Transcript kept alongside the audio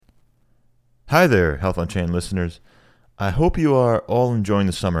Hi there, Health Unchained listeners. I hope you are all enjoying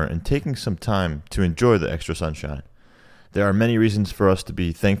the summer and taking some time to enjoy the extra sunshine. There are many reasons for us to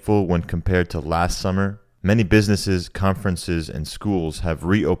be thankful when compared to last summer. Many businesses, conferences, and schools have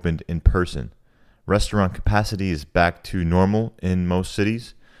reopened in person. Restaurant capacity is back to normal in most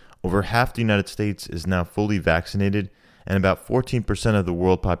cities. Over half the United States is now fully vaccinated, and about 14% of the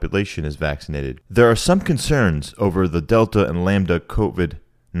world population is vaccinated. There are some concerns over the Delta and Lambda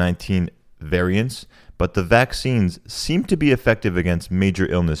COVID-19 variants, but the vaccines seem to be effective against major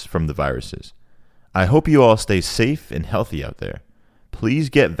illness from the viruses. I hope you all stay safe and healthy out there. Please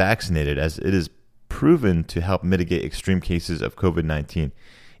get vaccinated as it is proven to help mitigate extreme cases of COVID-19,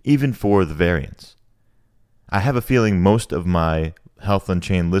 even for the variants. I have a feeling most of my Health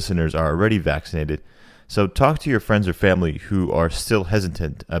Unchained listeners are already vaccinated, so talk to your friends or family who are still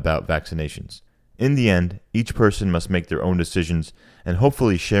hesitant about vaccinations. In the end, each person must make their own decisions, and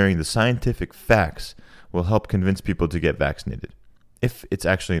hopefully sharing the scientific facts will help convince people to get vaccinated, if it's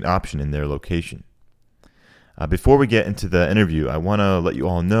actually an option in their location. Before we get into the interview, I want to let you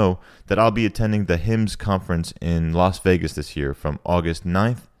all know that I'll be attending the HIMSS conference in Las Vegas this year from August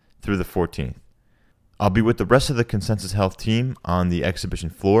 9th through the 14th. I'll be with the rest of the Consensus Health team on the exhibition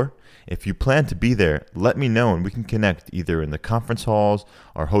floor. If you plan to be there, let me know and we can connect either in the conference halls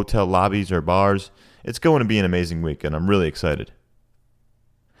or hotel lobbies or bars. It's going to be an amazing week and I'm really excited.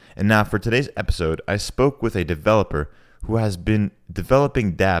 And now for today's episode, I spoke with a developer who has been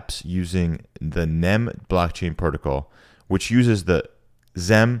developing dApps using the NEM blockchain protocol, which uses the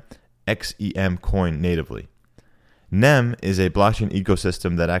XEM XEM coin natively. NEM is a blockchain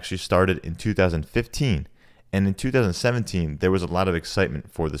ecosystem that actually started in 2015, and in 2017 there was a lot of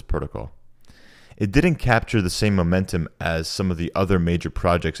excitement for this protocol. It didn't capture the same momentum as some of the other major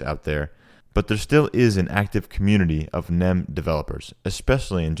projects out there, but there still is an active community of NEM developers,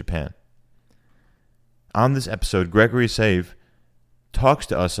 especially in Japan. On this episode, Gregory Save talks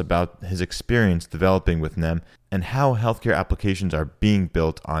to us about his experience developing with NEM and how healthcare applications are being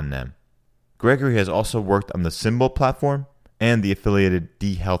built on NEM. Gregory has also worked on the Symbol platform and the affiliated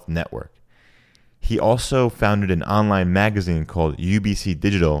D-Health network. He also founded an online magazine called UBC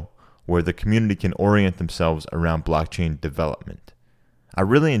Digital, where the community can orient themselves around blockchain development. I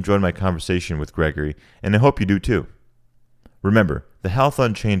really enjoyed my conversation with Gregory, and I hope you do too. Remember, the Health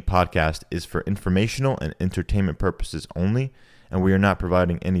Unchained podcast is for informational and entertainment purposes only, and we are not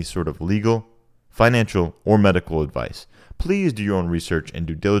providing any sort of legal, financial, or medical advice. Please do your own research and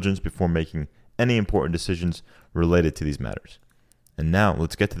due diligence before making any important decisions related to these matters. And now,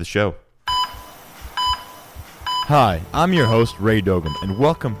 let's get to the show. Hi, I'm your host, Ray Dogan, and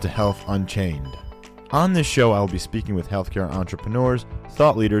welcome to Health Unchained. On this show, I will be speaking with healthcare entrepreneurs,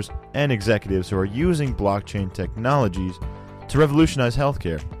 thought leaders, and executives who are using blockchain technologies to revolutionize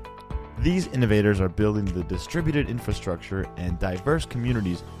healthcare. These innovators are building the distributed infrastructure and diverse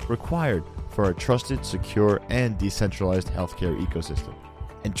communities required for a trusted, secure, and decentralized healthcare ecosystem.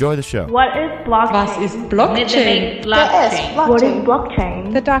 Enjoy the show. What is blockchain? Was ist Blockchain? What is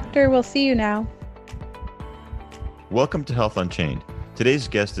blockchain? The doctor will see you now. Welcome to Health Unchained. Today's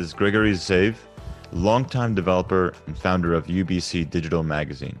guest is Gregory Save, longtime developer and founder of UBC Digital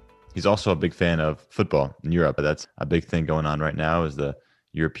magazine. He's also a big fan of football in Europe. That's a big thing going on right now is the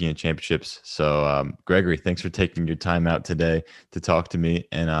European Championships. So, Gregory, thanks for taking your time out today to talk to me.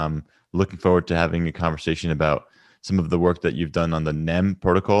 And I'm looking forward to having a conversation about some of the work that you've done on the NEM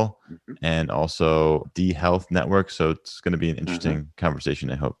protocol and also D-Health network. So it's going to be an interesting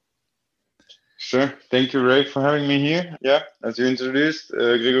conversation, I hope. Sure. Thank you, Ray, for having me here. Yeah, as you introduced,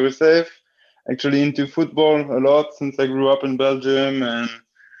 Gregory Save, actually into football a lot since I grew up in Belgium and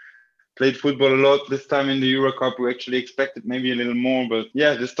played football a lot. This time in the Euro Cup, we actually expected maybe a little more, but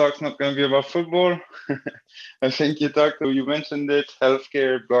yeah, this talk's not going to be about football. I think you mentioned it,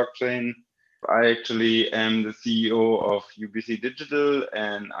 healthcare, blockchain. I actually am the CEO of UBC Digital,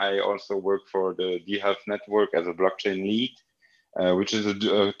 and I also work for the D-Health network as a blockchain lead, which is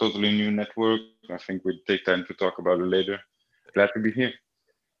a totally new network. I think we'll take time to talk about it later. Glad to be here.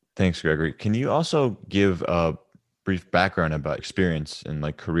 Thanks, Gregory. Can you also give a brief background about experience and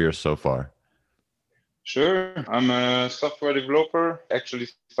career so far? Sure. I'm a software developer. Actually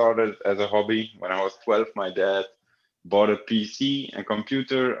started as a hobby. When I was 12, my dad bought a PC, a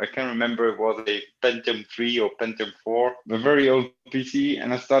computer. I can't remember, it was a Pentium 3 or Pentium 4, a very old PC.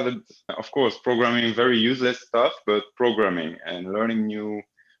 And I started, of course, programming very useless stuff, but programming and learning new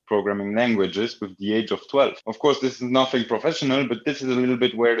programming languages with the age of 12. Of course, this is nothing professional, but this is a little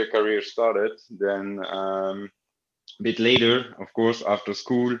bit where the career started. Then a bit later, of course, after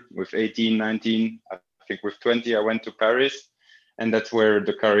school with 18, 19, I think with 20, I went to Paris And that's where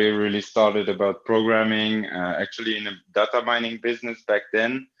the career really started about programming, actually in a data mining business back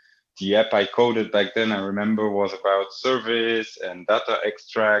then. The app I coded back then, I remember, was about service and data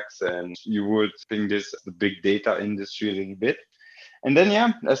extracts. And you would think this the big data industry a little bit. And then,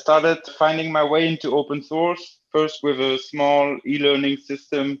 yeah, I started finding my way into open source, first with a small e-learning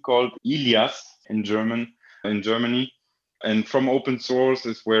system called Ilias in Germany. And from open source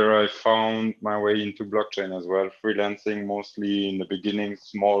is where I found my way into blockchain as well, freelancing mostly in the beginning,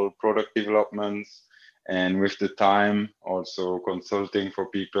 small product developments, and with the time also consulting for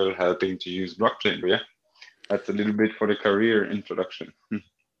people helping to use blockchain. But yeah, that's a little bit for the career introduction.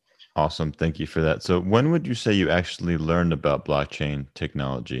 Awesome. Thank you for that. So when would you say you actually learned about blockchain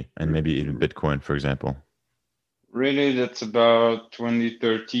technology and maybe even Bitcoin, for example? Really, that's about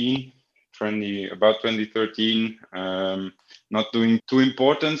 2013. About 2013. Not doing too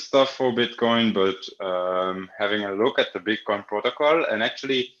important stuff for Bitcoin, but having a look at the Bitcoin protocol, and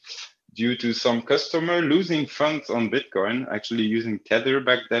actually, due to some customer losing funds on Bitcoin, actually using Tether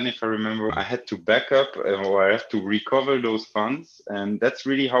back then, if I remember, I had to back up or I have to recover those funds. And that's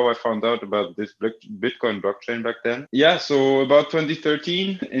really how I found out about this Bitcoin blockchain back then. Yeah, so about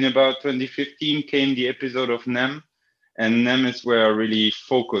 2013, in about 2015 came the episode of NEM. And NEM is where I really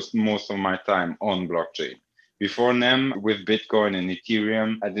focused most of my time on blockchain. Before NEM, with Bitcoin and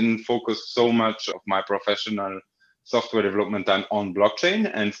Ethereum, I didn't focus so much of my professional software development time on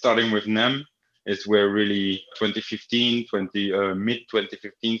blockchain. And starting with NEM is where really 2015, mid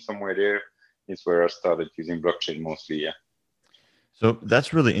 2015, somewhere there is where I started using blockchain mostly. Yeah. So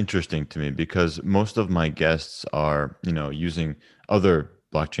that's really interesting to me because most of my guests are, using other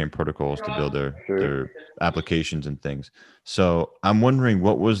blockchain protocols to build their applications and things. So I'm wondering,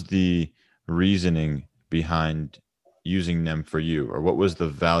 what was the reasoning behind using NEM for you, or what was the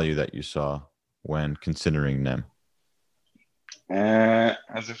value that you saw when considering NEM?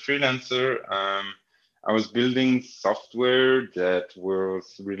 As a freelancer, I was building software that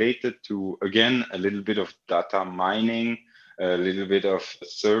was related to, again, a little bit of data mining, a little bit of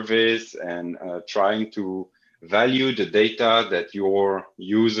service, and trying to value the data that your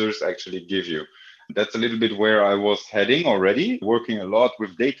users actually give you. That's a little bit where I was heading already, working a lot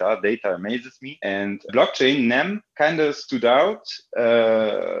with data. Data amazes me. And blockchain, NEM, kind of stood out.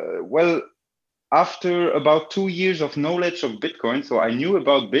 After about 2 years of knowledge of Bitcoin, so I knew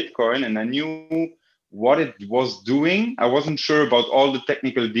about Bitcoin and I knew what it was doing. I wasn't sure about all the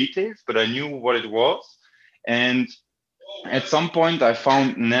technical details, but I knew what it was. And at some point, I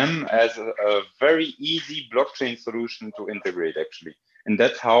found NEM as a very easy blockchain solution to integrate, actually. And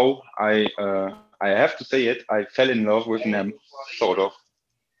that's how I have to say it, I fell in love with NEM, sort of.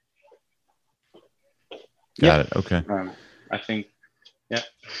 Got it. Okay. I think, yeah.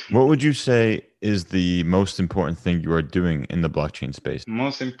 What would you say is the most important thing you are doing in the blockchain space?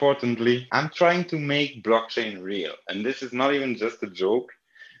 Most importantly, I'm trying to make blockchain real. And this is not even just a joke.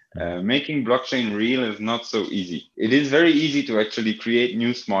 Making blockchain real is not so easy. It is very easy to actually create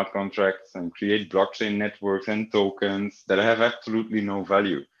new smart contracts and create blockchain networks and tokens that have absolutely no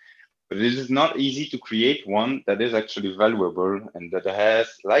value. But it is not easy to create one that is actually valuable and that has,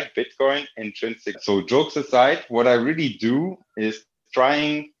 like Bitcoin, intrinsic. So jokes aside, what I really do is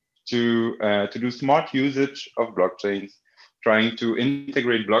trying to do smart usage of blockchains, trying to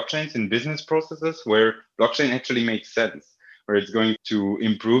integrate blockchains in business processes where blockchain actually makes sense, where it's going to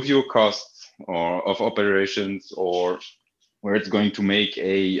improve your costs or of operations, or where it's going to make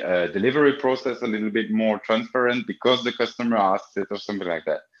a delivery process a little bit more transparent because the customer asks it or something like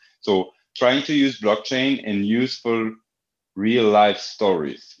that. So trying to use blockchain in useful real life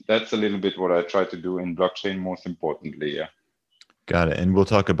stories. That's a little bit what I try to do in blockchain most importantly. Yeah. Got it. And we'll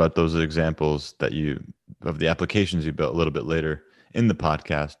talk about those examples of the applications you built a little bit later in the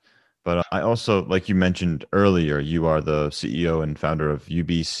podcast. But I also, like you mentioned earlier, you are the CEO and founder of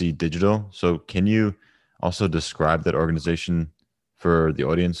UBC Digital. So can you also describe that organization for the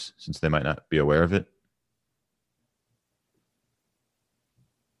audience, since they might not be aware of it?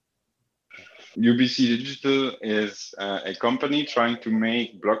 UBC Digital is a company trying to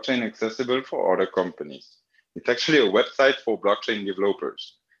make blockchain accessible for other companies. It's actually a website for blockchain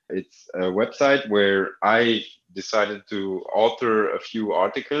developers. It's a website where I decided to author a few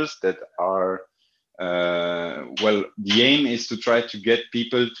articles that are, the aim is to try to get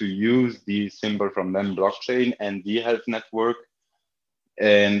people to use the symbol from NEM blockchain and the health network.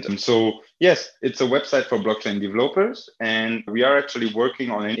 And so, yes, it's a website for blockchain developers, and we are actually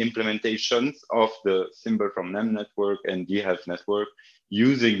working on implementations of the symbol from NEM network and the health network,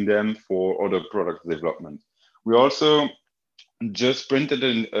 using them for other product development. We also just printed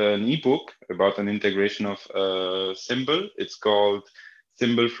an ebook about an integration of Symbol. It's called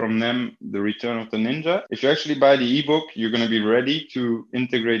Symbol from NEM, The Return of the Ninja. If you actually buy the ebook, you're going to be ready to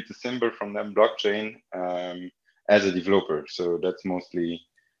integrate the Symbol from NEM blockchain as a developer. So that's mostly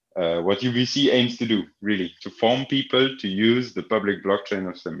what UBC aims to do, really, to form people to use the public blockchain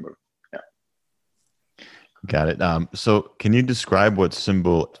of Symbol. Got it. So can you describe what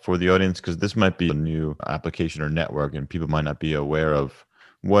Symbol for the audience? Because this might be a new application or network and people might not be aware of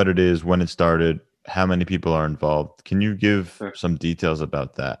what it is, when it started, how many people are involved. Can you give some details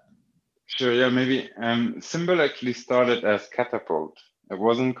about that? Sure, yeah, maybe. Symbol actually started as Catapult. It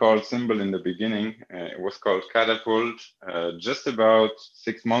wasn't called Symbol in the beginning. It was called Catapult just about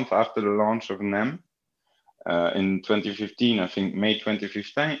 6 months after the launch of NEM. In 2015, I think May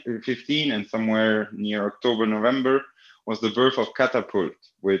 2015, and somewhere near October, November, was the birth of Catapult,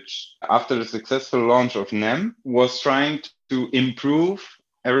 which after the successful launch of NEM was trying to improve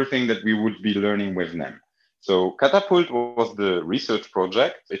everything that we would be learning with NEM. So Catapult was the research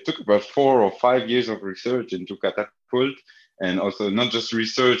project. It took about 4 or 5 years of research into Catapult, and also not just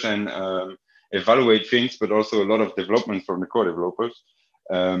research and evaluate things, but also a lot of development from the core developers.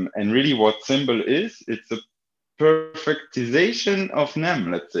 And really what Symbol is, it's a perfectization of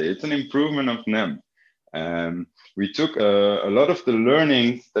NEM, let's say. It's an improvement of NEM. We took a lot of the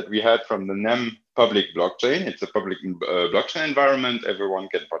learnings that we had from the NEM public blockchain. It's a public blockchain environment everyone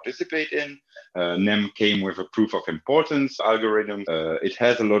can participate in. NEM came with a proof of importance algorithm. It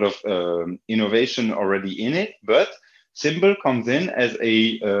has a lot of innovation already in it, but Symbol comes in as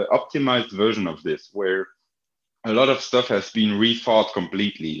a optimized version of this, where a lot of stuff has been rethought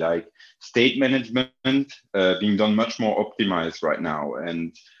completely, like state management being done much more optimized right now.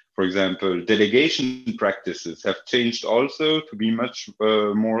 And for example, delegation practices have changed also to be much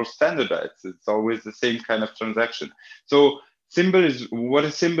more standardized. It's always the same kind of transaction. So Symbol is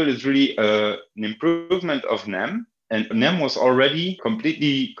really an improvement of NEM. And NEM was already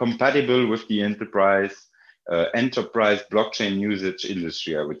completely compatible with the enterprise blockchain usage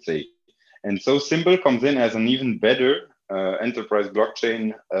industry, I would say. And so Symbol comes in as an even better enterprise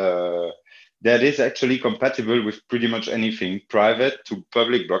blockchain that is actually compatible with pretty much anything private to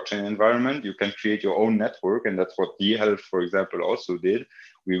public blockchain environment. You can create your own network, and that's what DHealth, for example, also did.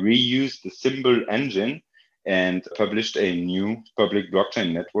 We reused the Symbol engine and published a new public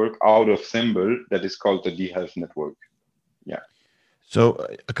blockchain network out of Symbol that is called the DHealth network. Yeah. So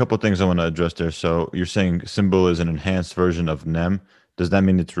a couple of things I want to address there. So you're saying Symbol is an enhanced version of NEM. Does that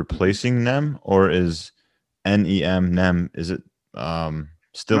mean it's replacing NEM, or is NEM, is it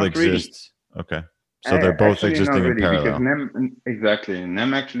still Not exists? Really. Okay. So they're both actually existing not really, in parallel. Because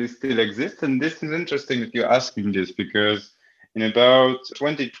NEM actually still exists. And this is interesting that you're asking this, because in about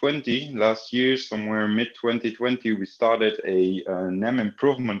 2020, last year, somewhere mid-2020, we started a NEM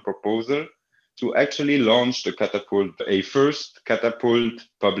improvement proposal to actually launch the Catapult, a first Catapult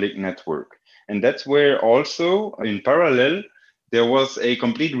public network. And that's where also in parallel, there was a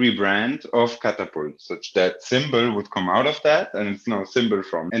complete rebrand of Catapult, such that Symbol would come out of that, and it's now Symbol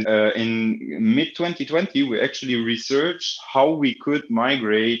from. And in mid-2020, we actually researched how we could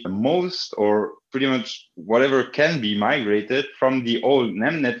migrate most or pretty much whatever can be migrated from the old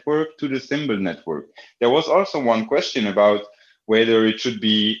NEM network to the Symbol network. There was also one question about whether it should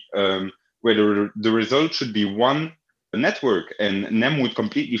be, whether the result should be one network and NEM would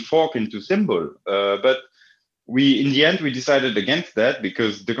completely fork into Symbol. But in the end, we decided against that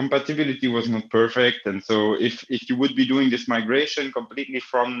because the compatibility was not perfect. And so if you would be doing this migration completely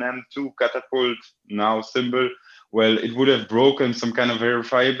from NEM to Catapult, now Symbol, well, it would have broken some kind of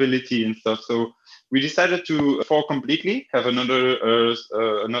verifiability and stuff. So we decided to fork completely, have another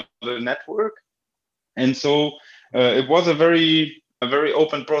network. And so it was a very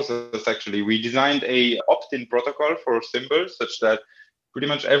open process, actually. We designed a opt-in protocol for Symbol such that pretty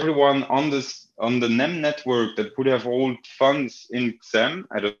much everyone on the NEM network that would have hold funds in XEM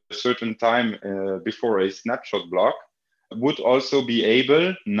at a certain time before a snapshot block would also be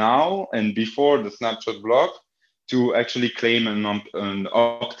able now and before the snapshot block to actually claim an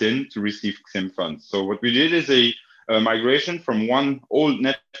opt-in to receive XIM funds. So what we did is a migration from one old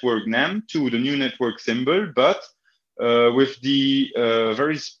network NEM to the new network Symbol, but with the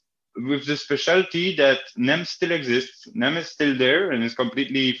with the specialty that NEM still exists. NEM is still there and is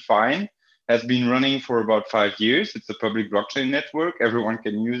completely fine, has been running for about 5 years. It's a public blockchain network. Everyone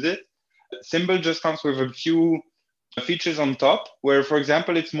can use it. Symbol just comes with a few features on top where, for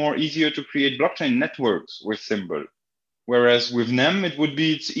example, it's more easier to create blockchain networks with Symbol. Whereas with NEM,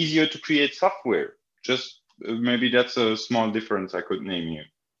 it's easier to create software. Just maybe that's a small difference I could name here.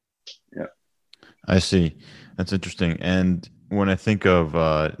 Yeah. I see. That's interesting. And when I think of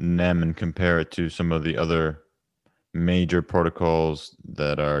NEM and compare it to some of the other major protocols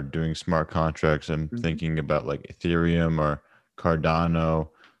that are doing smart contracts, I'm Mhm. thinking about like Ethereum or Cardano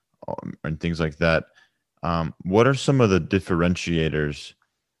and things like that. What are some of the differentiators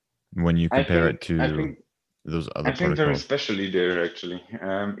when you I compare it think I to think those I other think there is protocols? especially there actually.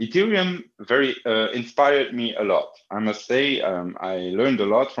 Ethereum very inspired me a lot. I must say, I learned a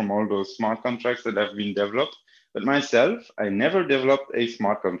lot from all those smart contracts that have been developed. But myself, I never developed a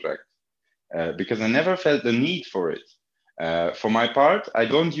smart contract because I never felt the need for it. For my part, I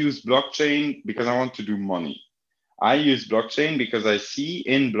don't use blockchain because I want to do money. I use blockchain because I see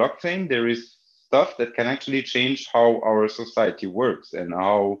in blockchain there is stuff that can actually change how our society works and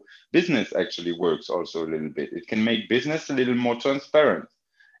how business actually works also a little bit. It can make business a little more transparent,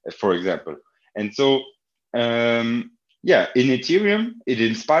 for example. And so, yeah, in Ethereum, it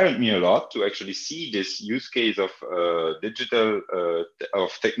inspired me a lot to actually see this use case of digital of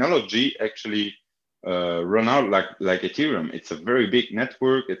technology actually run out like Ethereum. It's a very big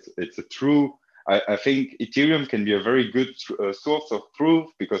network. It's a true. I think Ethereum can be a very good source of proof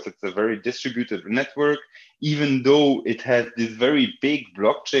because it's a very distributed network. Even though it has this very big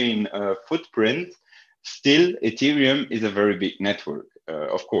blockchain footprint, still Ethereum is a very big network,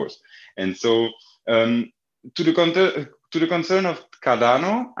 of course. And so, to the concern of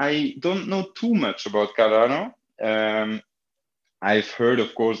Cardano, I don't know too much about Cardano. I've heard,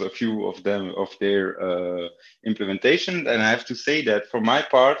 of course, a few of them of their implementation, and I have to say that for my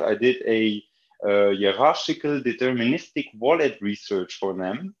part, I did a hierarchical deterministic wallet research for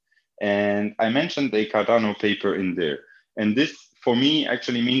them, and I mentioned a Cardano paper in there. And this, for me,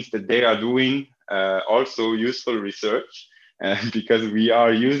 actually means that they are doing also useful research because we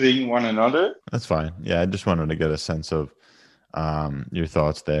are using one another. That's fine. Yeah, I just wanted to get a sense of your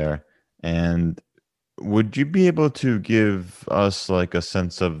thoughts there. And would you be able to give us like a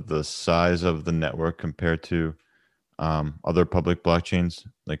sense of the size of the network compared to other public blockchains,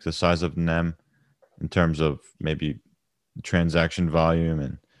 like the size of NEM in terms of maybe transaction volume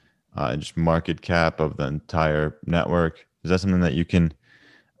and just market cap of the entire network? Is that something that you can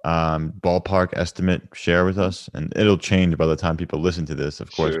ballpark estimate share with us? And it'll change by the time people listen to this,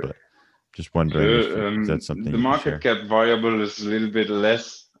 of course, Sure. but just wondering Sure. if that's something The you can market share. cap variable is a little bit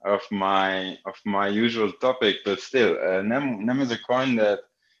less of my usual topic, but still, Nem is a coin that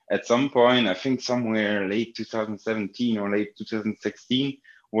at some point, I think somewhere late 2017 or late 2016,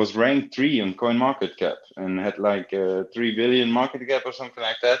 was ranked three on CoinMarketCap and had like 3 billion market cap or something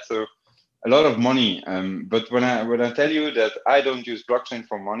like that. So a lot of money. But when I tell you that I don't use blockchain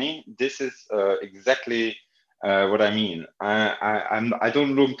for money, this is exactly what I mean. I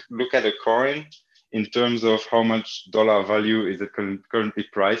don't look at a coin in terms of how much dollar value is it currently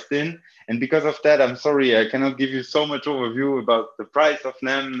priced in, and because of that, I'm sorry I cannot give you so much overview about the price of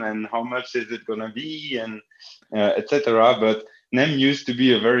NEM and how much is it gonna be and etc. But NEM used to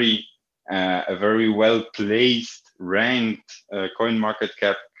be a very well placed ranked coin market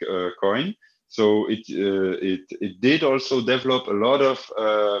cap coin. So it did also develop a lot of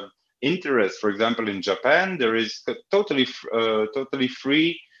interest. For example, in Japan, there is a totally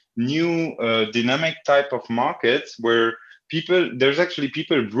free new dynamic type of markets where there's actually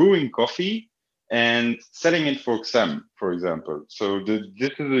people brewing coffee and selling it for XAM, for example. So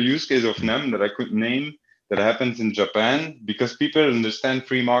this is a use case of NEM that I could name that happens in Japan because people understand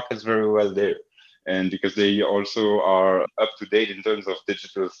free markets very well there. And because they also are up to date in terms of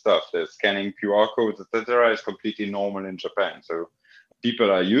digital stuff, the scanning QR codes, etc., is completely normal in Japan. So people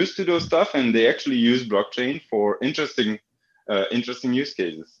are used to those stuff, and they actually use blockchain for interesting use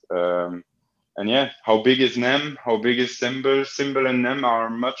cases. And yeah, how big is NEM? How big is Symbol? Symbol and NEM are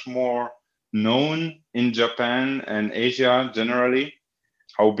much more known in Japan and Asia generally.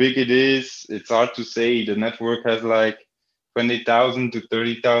 How big it is, it's hard to say. The network has like 20,000 to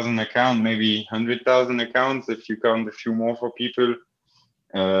 30,000 accounts, maybe 100,000 accounts if you count a few more for people,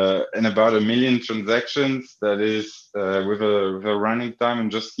 and about 1 million transactions. That is with a running time in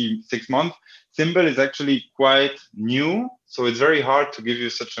just 6 months. Symbol is actually quite new, so it's very hard to give you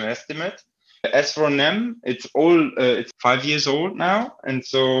such an estimate. As for NEM, it's 5 years old now, and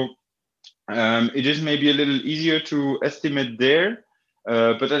so it is maybe a little easier to estimate there,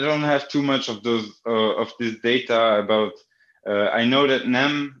 but I don't have too much of this data about. I know that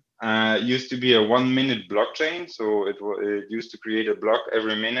NEM used to be a 1 minute blockchain, so it used to create a block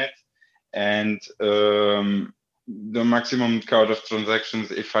every minute, and the maximum count of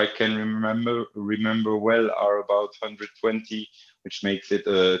transactions, if I can remember well, are about 120, which makes it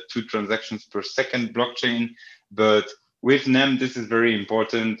 2 transactions per second blockchain. But with NEM, this is very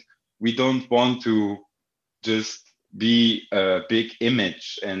important. We don't want to just be a big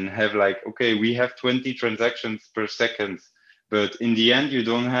image and have like, okay, we have 20 transactions per second, but in the end, you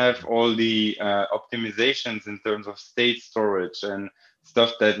don't have all the optimizations in terms of state storage and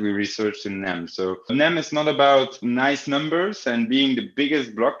stuff that we researched in NEM. So NEM is not about nice numbers and being the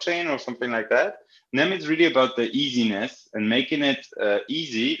biggest blockchain or something like that. NEM is really about the easiness and making it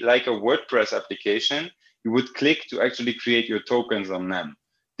easy, like a WordPress application. You would click to actually create your tokens on NEM.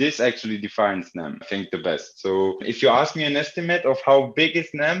 This actually defines NEM, I think, the best. So if you ask me an estimate of how big is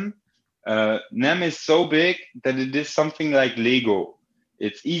NEM, NEM is so big that it is something like Lego.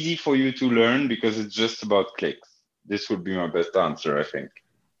 It's easy for you to learn because it's just about clicks. This would be my best answer, I think.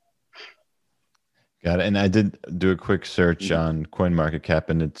 Got it. And I did do a quick search on CoinMarketCap,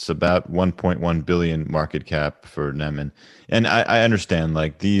 and it's about 1.1 billion market cap for NEM. And I understand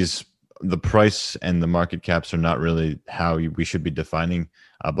like the price and the market caps are not really how we should be defining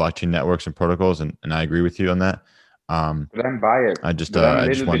blockchain networks and protocols. And I agree with you on that. But I'm biased. I'm a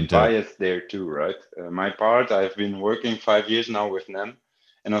little bit biased there too, right? My part, I've been working 5 years now with NEM.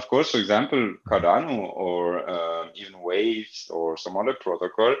 And of course, for example, Cardano or even Waves or some other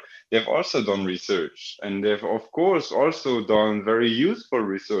protocol, they've also done research. And they've, of course, also done very useful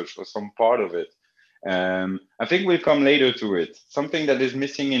research for some part of it. I think we'll come later to it. Something that is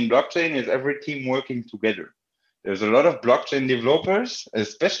missing in blockchain is every team working together. There's a lot of blockchain developers,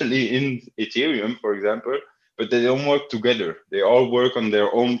 especially in Ethereum, for example, but they don't work together. They all work on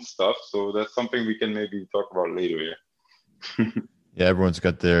their own stuff. So that's something we can maybe talk about later. Yeah. Yeah, everyone's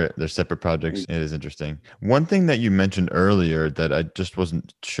got their separate projects. It is interesting. One thing that you mentioned earlier that I just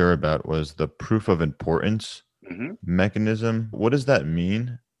wasn't sure about was the proof of importance mechanism. What does that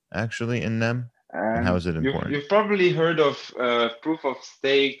mean actually in NEM? And how is it important? You've probably heard of proof of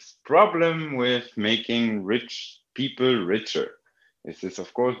stake's problem with making rich people richer. This is,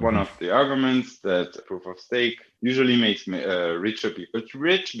 of course, one of the arguments that proof of stake usually makes richer people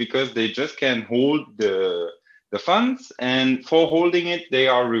rich because they just can hold the funds, and for holding it, they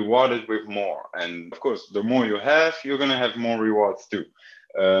are rewarded with more. And of course, the more you have, you're going to have more rewards too.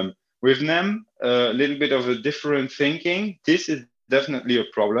 With NEM, a little bit of a different thinking. This is definitely a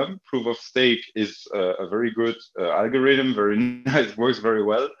problem. Proof of stake is a very good algorithm, very nice, works very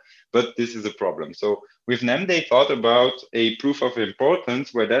well, but this is a problem. So with NEM, they thought about a proof of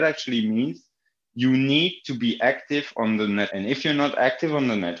importance where that actually means you need to be active on the net. And if you're not active on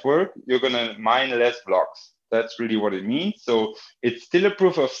the network, you're going to mine less blocks. That's really what it means. So it's still a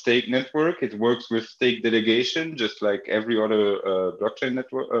proof of stake network. It works with stake delegation, just like every other blockchain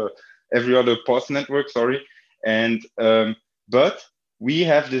network, every other POS network, sorry. And but we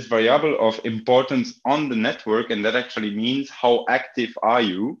have this variable of importance on the network, and that actually means how active are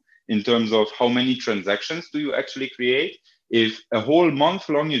you in terms of how many transactions do you actually create. If a whole month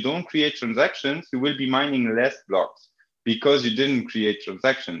long you don't create transactions, you will be mining less blocks because you didn't create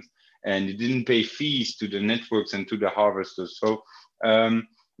transactions and you didn't pay fees to the networks and to the harvesters. So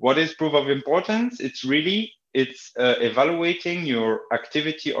what is proof of importance? It's evaluating your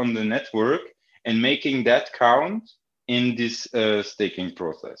activity on the network and making that count in this staking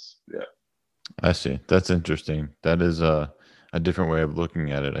process. Yeah. I see. That's interesting. That is a different way of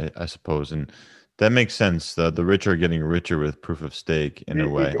looking at it, I suppose. And that makes sense. The rich are getting richer with proof of stake in a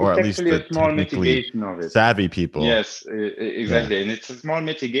way, or at least the small technically mitigation of it. Savvy people. Yes, exactly. Yeah. And it's a small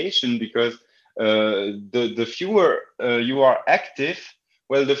mitigation because the fewer you are active,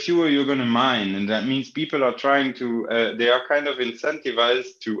 well, the fewer you're going to mine. And that means people are trying to, they are kind of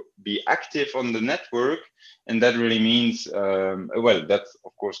incentivized to be active on the network. And that really means, well, that's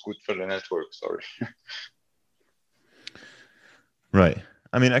of course good for the network, sorry. Right.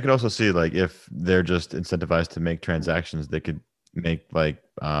 I mean, I could also see like if they're just incentivized to make transactions, they could make like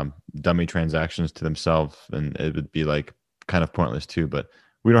dummy transactions to themselves, and it would be like kind of pointless too. But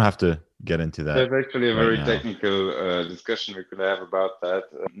we don't have to get into that. There's actually a very technical discussion we could have about that.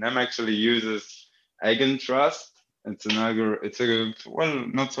 NEM actually uses Eigentrust. It's an algorithm. It's a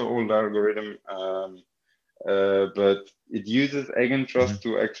not so old algorithm, but it uses Eigentrust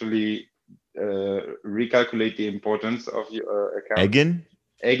to actually recalculate the importance of your account.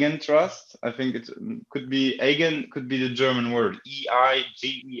 Eigentrust. I think it could be Eigen. Could be the German word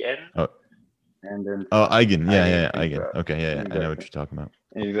EIGEN. Oh. And then Eigen. Yeah, Eigen. Okay, yeah, exactly. I know what you're talking about.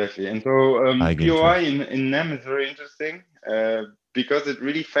 Exactly. And so POI in NEM is very interesting because it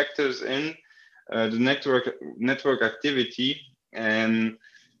really factors in the network activity, and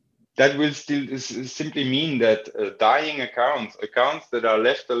that will still simply mean that dying accounts that are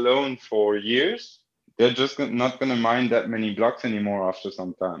left alone for years, they're just not going to mine that many blocks anymore after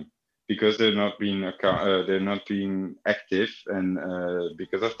some time because they're not being active, and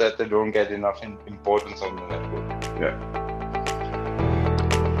because of that, they don't get enough importance on the network. Yeah.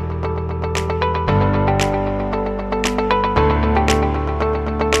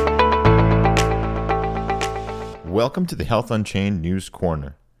 Welcome to the Health Unchained News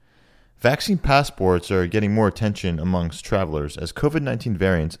Corner. Vaccine passports are getting more attention amongst travelers as COVID-19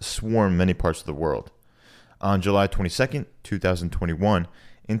 variants swarm many parts of the world. On July 22, 2021,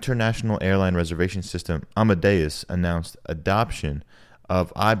 international airline reservation system Amadeus announced adoption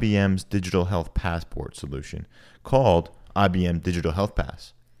of IBM's digital health passport solution called IBM Digital Health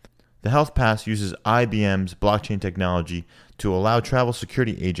Pass. The Health Pass uses IBM's blockchain technology to allow travel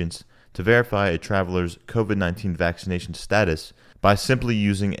security agents to verify a traveler's COVID-19 vaccination status by simply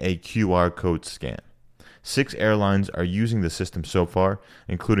using a QR code scan. 6 airlines are using the system so far,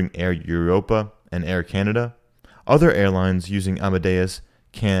 including Air Europa and Air Canada. Other airlines using Amadeus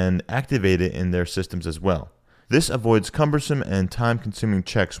can activate it in their systems as well. This avoids cumbersome and time-consuming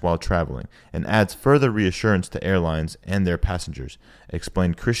checks while traveling and adds further reassurance to airlines and their passengers,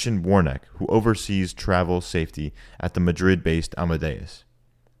 explained Christian Warneck, who oversees travel safety at the Madrid-based Amadeus.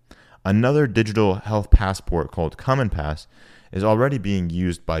 Another digital health passport called Common Pass is already being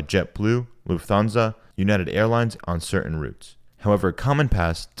used by JetBlue, Lufthansa, United Airlines on certain routes. However, Common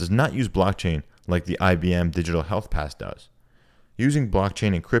Pass does not use blockchain like the IBM Digital Health Pass does. Using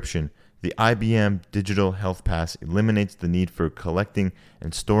blockchain encryption, the IBM Digital Health Pass eliminates the need for collecting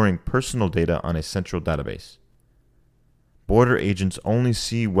and storing personal data on a central database. Border agents only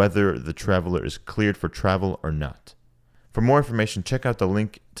see whether the traveler is cleared for travel or not. For more information, check out the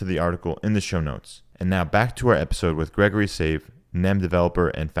link to the article in the show notes. And now back to our episode with Gregory Save, NEM developer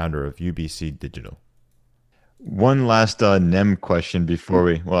and founder of UBC Digital. One last NEM question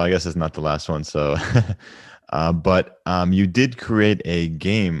before I guess it's not the last one. So, but you did create a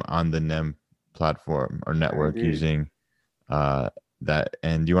game on the NEM platform or network using that.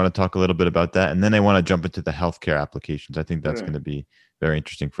 And do you want to talk a little bit about that? And then I want to jump into the healthcare applications. I think that's going to be very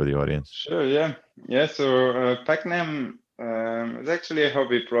interesting for the audience. Sure, yeah. So PacNem is actually a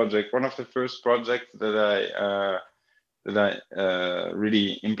hobby project. One of the first projects that I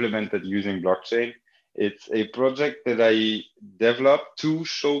really implemented using blockchain. It's a project that I developed to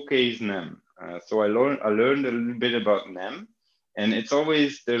showcase NEM. So I learned a little bit about NEM, and there's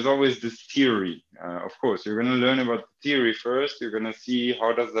always this theory. Of course, you're going to learn about the theory first. You're going to see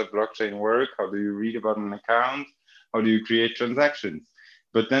how does the blockchain work? How do you read about an account? How do you create transactions?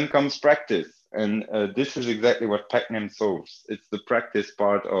 But then comes practice. And this is exactly what PacNem solves. It's the practice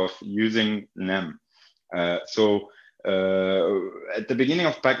part of using NEM. So at the beginning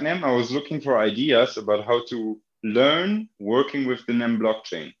of PacNem, I was looking for ideas about how to learn working with the NEM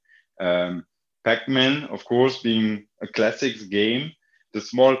blockchain. Pac-Man, of course, being a classics game, the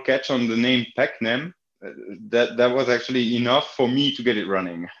small catch on the name PacNem, that was actually enough for me to get it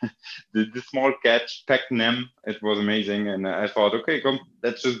running. the small catch, PacNem, it was amazing. And I thought, okay, come,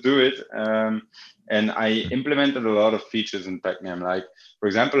 let's just do it. And I implemented a lot of features in PacNem, like, for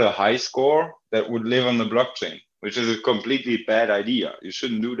example, a high score that would live on the blockchain, which is a completely bad idea. You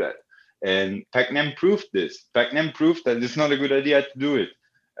shouldn't do that. And PacNem proved this. PacNem proved that it's not a good idea to do it.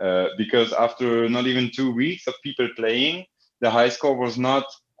 Because after not even 2 weeks of people playing, the high score was not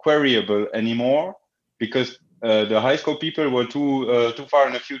queryable anymore, because the high score people were too far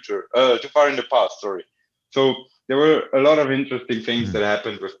in the past. Sorry. So there were a lot of interesting things that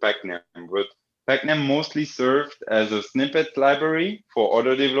happened with PacNem. But PacNem mostly served as a snippet library for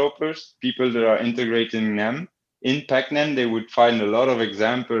other developers, people that are integrating NEM. In PacNem, they would find a lot of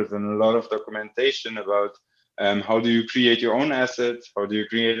examples and a lot of documentation about how do you create your own assets, how do you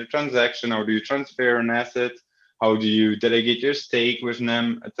create a transaction, how do you transfer an asset, how do you delegate your stake with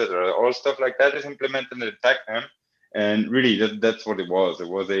NEM, etc. All stuff like that is implemented in PacNem. And really, that's what it was. It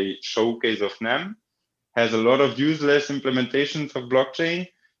was a showcase of NEM. Has a lot of useless implementations of blockchain.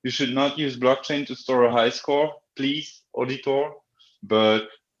 You should not use blockchain to store a high score, please, auditor. But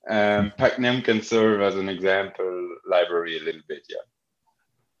PacNem can serve as an example library a little bit, yeah.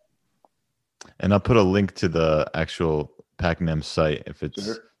 And I'll put a link to the actual PacNem site if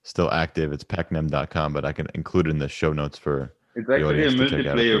it's still active. It's pacnem.com, but I can include it in the show notes for the audience to check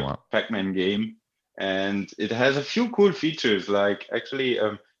out if you want. Pac-Man game, and it has a few cool features, like actually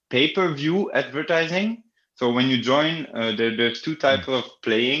pay-per-view advertising. So when you join, there's 2 types of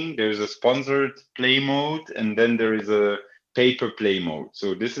playing. There's a sponsored play mode, and then there is a pay-per-play mode.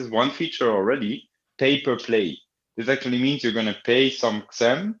 So this is one feature already, pay-per-play. This actually means you're going to pay some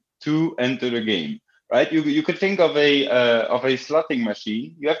XEM to enter the game, right? You could think of a slotting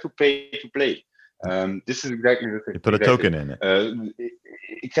machine. You have to pay to play. This is exactly the thing. You put a token in it.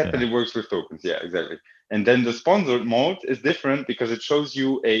 Except that it works with tokens. Yeah, exactly. And then the sponsored mode is different because it shows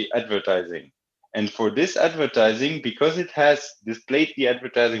you a advertising. And for this advertising, because it has displayed the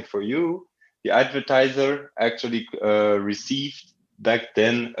advertising for you, the advertiser actually received back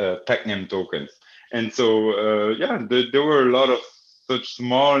then PACNAM tokens. And so, there were a lot of such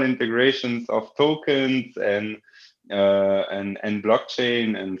small integrations of tokens and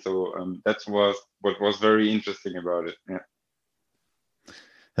blockchain. And so that was what was very interesting about it. Yeah.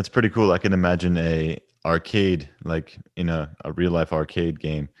 That's pretty cool. I can imagine a arcade, like in a real life arcade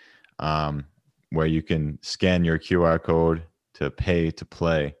game, where you can scan your QR code to pay to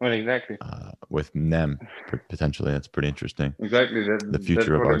play. Well, exactly. With NEM potentially. That's pretty interesting. Exactly. The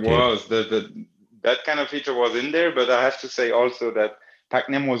future of arcade. It was. That kind of feature was in there, but I have to say also that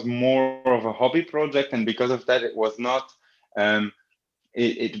PACNAM was more of a hobby project, and because of that, it was not.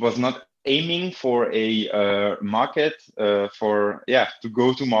 It was not aiming for a market to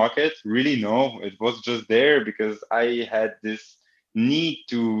go to market. Really, no. It was just there because I had this need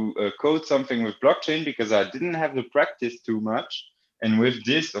to code something with blockchain because I didn't have the practice too much. And with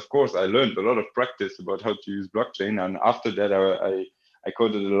this, of course, I learned a lot of practice about how to use blockchain. And after that, I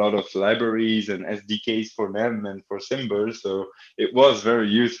coded a lot of libraries and SDKs for NEM and for Symbols. So it was very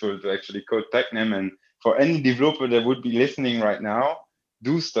useful to actually code PACNAM. And for any developer that would be listening right now,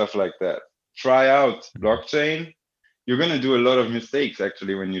 do stuff like that. Try out blockchain. You're going to do a lot of mistakes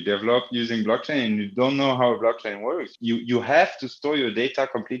actually when you develop using blockchain and you don't know how a blockchain works. You have to store your data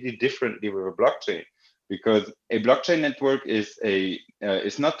completely differently with a blockchain, because a blockchain network is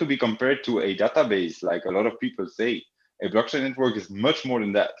not to be compared to a database like a lot of people say. A blockchain network is much more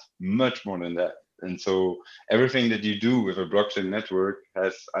than that. And so everything that you do with a blockchain network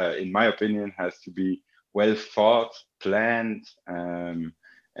has, in my opinion, has to be well thought, planned,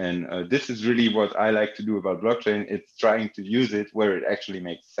 and this is really what I like to do about blockchain. It's trying to use it where it actually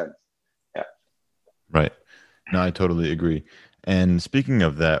makes sense. Yeah. Right. No, I totally agree. And speaking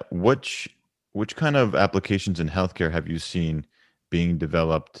of that, which kind of applications in healthcare have you seen being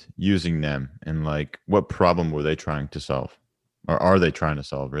developed using NEM, and like what problem were they trying to solve, or are they trying to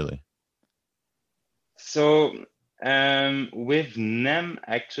solve really? So with NEM,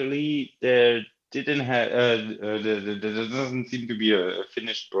 actually, there didn't have there doesn't seem to be a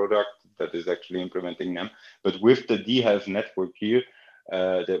finished product that is actually implementing NEM. But with the DHealth network here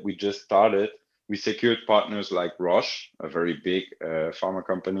that we just started, we secured partners like Roche, a very big pharma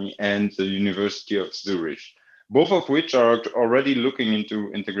company, and the University of Zurich, both of which are already looking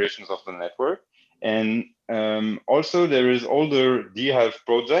into integrations of the network. And also there is older DHealth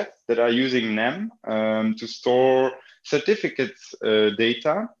projects that are using NEM to store certificates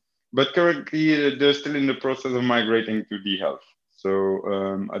data, but currently they're still in the process of migrating to DHealth.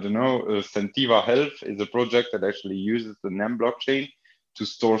 So I don't know, Sentiva Health is a project that actually uses the NEM blockchain to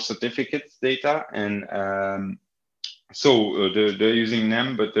store certificates data. And they're using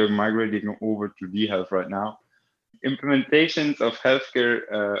NEM, but they're migrating over to DHealth right now. Implementations of healthcare,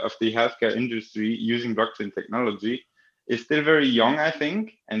 of the healthcare industry using blockchain technology is still very young, I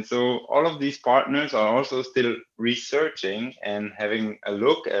think. And so all of these partners are also still researching and having a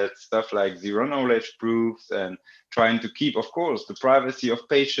look at stuff like zero knowledge proofs and trying to keep, of course, the privacy of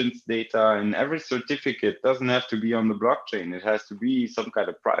patients' data. And every certificate doesn't have to be on the blockchain. It has to be some kind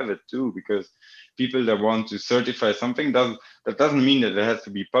of private too, because people that want to certify something doesn't mean that it has to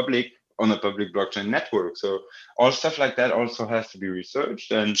be public on a public blockchain network. So all stuff like that also has to be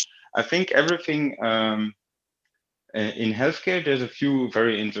researched. And I think everything in healthcare, there's a few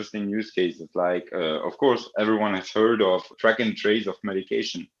very interesting use cases. Like, of course, everyone has heard of track and trace of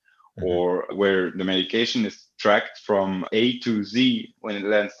medication, or where the medication is tracked from A to Z when it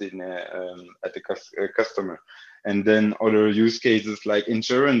lands in at the customer. And then other use cases like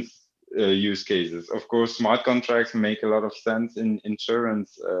insurance use cases. Of course, smart contracts make a lot of sense in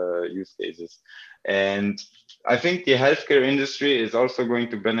insurance use cases. And I think the healthcare industry is also going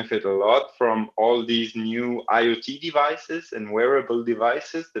to benefit a lot from all these new IoT devices and wearable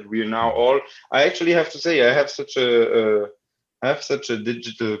devices that we are now all. I actually have to say, I have such a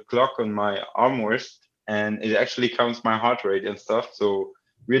digital clock on my armrest, and it actually counts my heart rate and stuff. So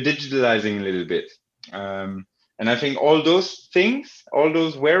we're digitalizing a little bit. And I think all those things, all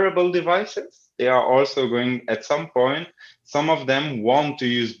those wearable devices, they are also going at some point, some of them want to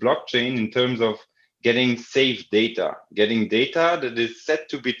use blockchain in terms of getting safe data, getting data that is said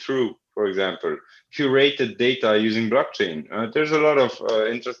to be true, for example, curated data using blockchain. There's a lot of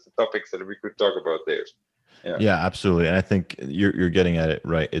interesting topics that we could talk about there. Yeah, absolutely. And I think you're getting at it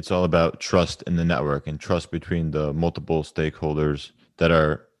right. It's all about trust in the network and trust between the multiple stakeholders that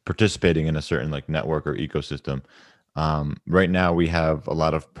are participating in a certain like network or ecosystem. Right now, we have a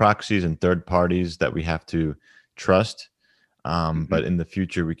lot of proxies and third parties that we have to trust. But in the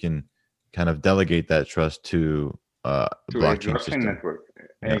future, we can kind of delegate that trust to a To a blockchain blockchain system. network.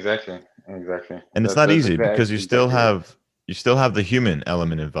 Yeah. Exactly. And it's not That's easy because exactly right. you still have the human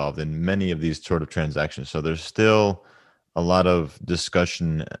element involved in many of these sort of transactions. So there's still a lot of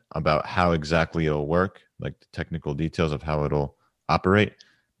discussion about how exactly it'll work, like the technical details of how it'll operate.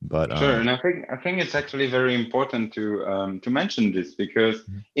 But Sure, and I think it's actually very important to mention this because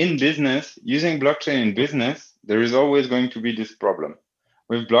in business, using blockchain in business, there is always going to be this problem.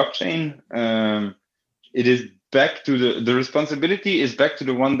 With blockchain, it is back to the responsibility is back to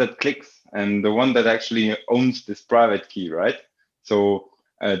the one that clicks and the one that actually owns this private key, right? So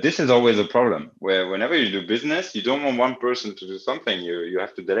this is always a problem where whenever you do business, you don't want one person to do something. You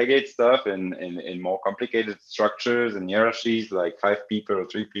have to delegate stuff in more complicated structures and hierarchies, like 5 people or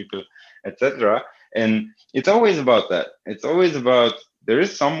 3 people, etc. And it's always about that. It's always about there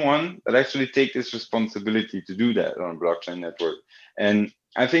is someone that actually take this responsibility to do that on a blockchain network. And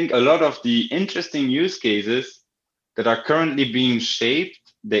I think a lot of the interesting use cases that are currently being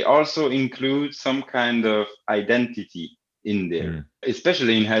shaped, they also include some kind of identity in there,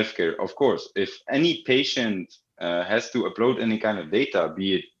 especially in healthcare. Of course, if any patient has to upload any kind of data,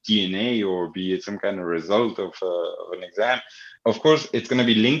 be it DNA or be it some kind of result of an exam, of course, it's going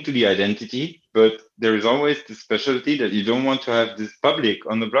to be linked to the identity, but there is always the specialty that you don't want to have this public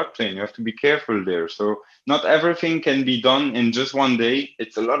on the blockchain. You have to be careful there. So not everything can be done in just one day.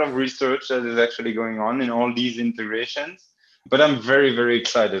 It's a lot of research that is actually going on in all these integrations. But I'm very, very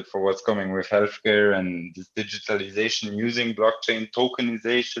excited for what's coming with healthcare and this digitalization using blockchain,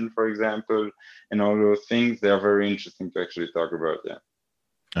 tokenization, for example, and all those things. They are very interesting to actually talk about. Yeah.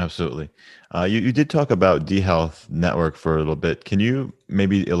 Absolutely. You did talk about DHealth Network for a little bit. Can you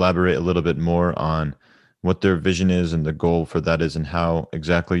maybe elaborate a little bit more on what their vision is and the goal for that is and how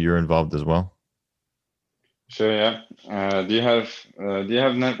exactly you're involved as well? Sure, yeah.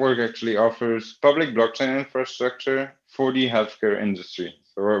 DHealth Network actually offers public blockchain infrastructure for the healthcare industry.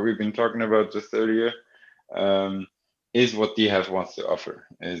 So what we've been talking about just earlier is what DHealth wants to offer,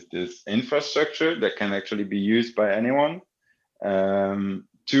 is this infrastructure that can actually be used by anyone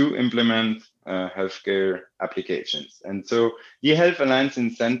to implement healthcare applications. And so DHealth aligns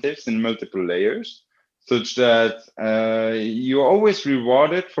incentives in multiple layers such that you're always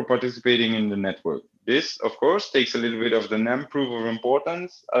rewarded for participating in the network. This, of course, takes a little bit of the NEM proof of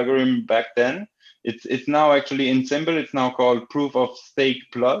importance algorithm back then. It's now actually in Symbol, it's now called proof of stake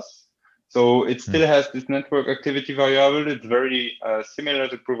plus. So it still has this network activity variable. It's very similar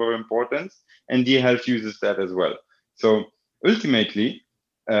to proof of importance, and DHealth uses that as well. So ultimately,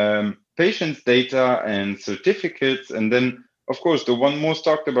 patients' data and certificates, and then, of course, the one most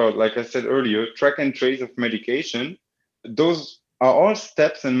talked about, like I said earlier, track and trace of medication, those are all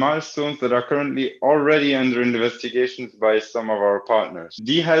steps and milestones that are currently already under investigations by some of our partners.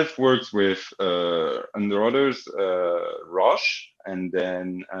 DHealth works with, under others, Roche, and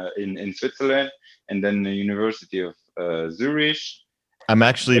then in Switzerland, and then the University of Zurich. I'm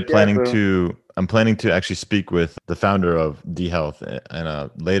actually planning to actually speak with the founder of DHealth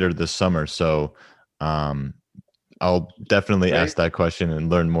later this summer. So I'll definitely ask that question and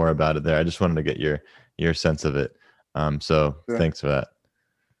learn more about it there. I just wanted to get your sense of it. So thanks for that.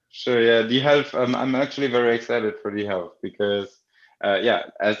 Sure. Yeah. DHealth. I'm actually very excited for DHealth because,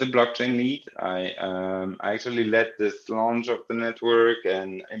 as the blockchain lead, I actually led this launch of the network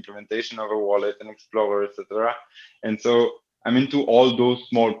and implementation of a wallet and Explorer, etc. And so I'm into all those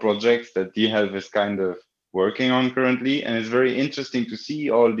small projects that DHealth is kind of working on currently, and it's very interesting to see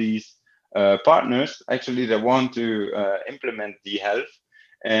all these partners actually that want to implement DHealth.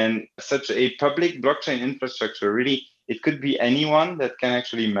 And such a public blockchain infrastructure, really, it could be anyone that can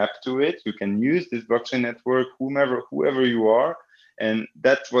actually map to it. You can use this blockchain network, whoever you are. And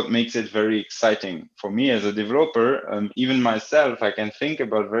that's what makes it very exciting for me as a developer. Even myself, I can think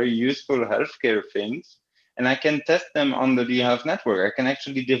about very useful healthcare things, and I can test them on the DHealth network. I can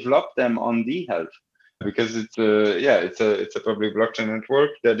actually develop them on DHealth because it's a public blockchain network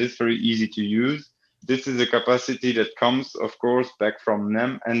that is very easy to use. This is a capacity that comes, of course, back from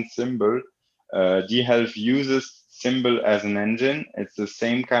NEM and Symbol. DHealth uses Symbol as an engine. It's the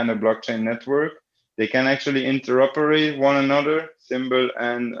same kind of blockchain network. They can actually interoperate one another, Symbol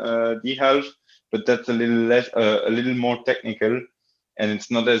and DHealth, but that's a little more technical, and it's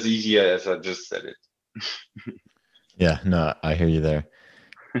not as easy as I just said it. Yeah, no, I hear you there.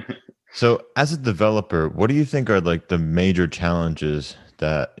 So as a developer, what do you think are like the major challenges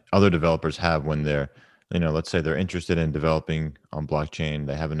that other developers have when they're, let's say they're interested in developing on blockchain,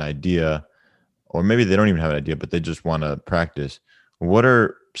 they have an idea, or maybe they don't even have an idea, but they just want to practice. What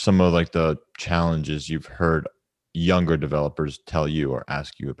are some of like the challenges you've heard younger developers tell you or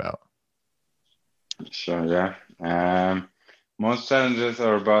ask you about? Sure, yeah. Most challenges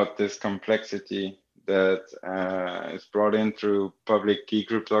are about this complexity that is brought in through public key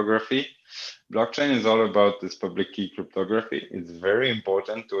cryptography. Blockchain is all about this public key cryptography. It's very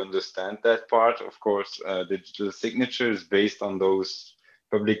important to understand that part. Of course, digital signature is based on those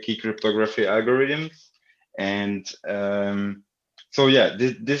public key cryptography algorithms. And so, yeah,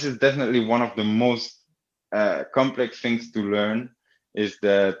 this is definitely one of the most complex things to learn is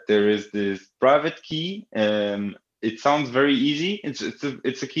that there is this private key. It sounds very easy.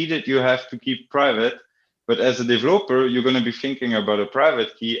 It's a key that you have to keep private. But as a developer, you're going to be thinking about a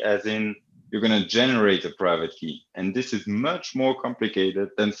private key as in you're going to generate a private key. And this is much more complicated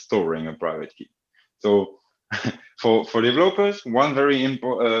than storing a private key. So for developers, one very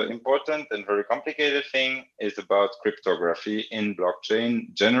important and very complicated thing is about cryptography in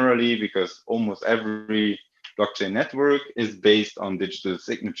blockchain generally, because almost every blockchain network is based on digital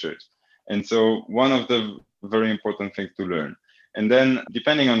signatures. And so one of the very important things to learn. And then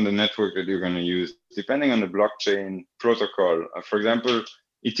depending on the network that you're going to use, depending on the blockchain protocol, for example,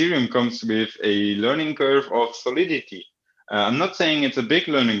 Ethereum comes with a learning curve of Solidity. I'm not saying it's a big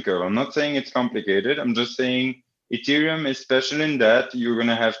learning curve. I'm not saying it's complicated. I'm just saying Ethereum is special in that you're going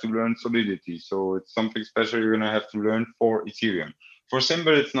to have to learn Solidity. So it's something special you're going to have to learn for Ethereum. For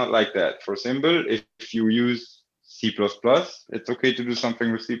Symbol, it's not like that. For Symbol, if you use C++, it's okay to do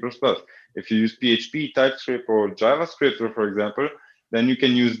something with C++. If you use PHP, TypeScript, or JavaScript, for example, then you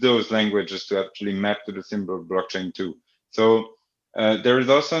can use those languages to actually map to the Symbol blockchain too. So there is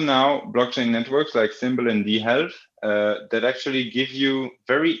also now blockchain networks like Symbol and DHealth that actually give you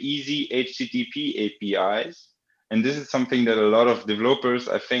very easy HTTP APIs. And this is something that a lot of developers,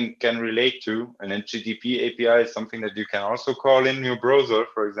 I think, can relate to. An HTTP API is something that you can also call in your browser,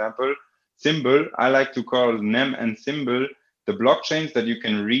 for example. Symbol, I like to call NEM and Symbol the blockchains that you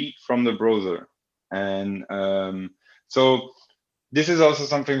can read from the browser. And so this is also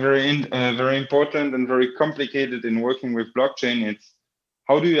something very important and very complicated in working with blockchain. It's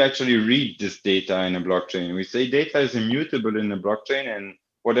how do you actually read this data in a blockchain? We say data is immutable in a blockchain, and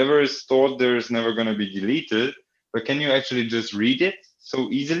whatever is stored there is never going to be deleted. But can you actually just read it so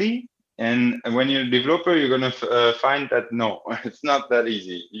easily? And when you're a developer, you're going to find that no, it's not that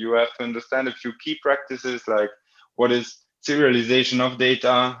easy. You have to understand a few key practices like what is serialization of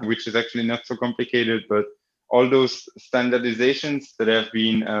data, which is actually not so complicated, but all those standardizations that have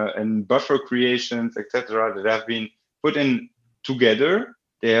been and buffer creations, etc., that have been put in together.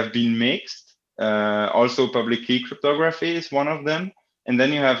 They have been mixed. Also, public key cryptography is one of them. And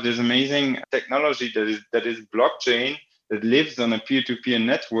then you have this amazing technology that is blockchain that lives on a peer-to-peer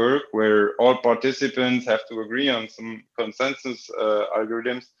network where all participants have to agree on some consensus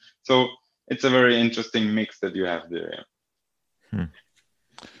algorithms. So it's a very interesting mix that you have there.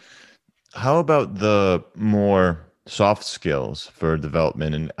 How about the more soft skills for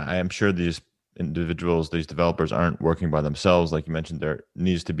development? And I am sure these individuals, these developers aren't working by themselves. Like you mentioned, there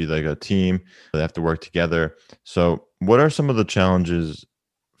needs to be like a team. They have to work together. So what are some of the challenges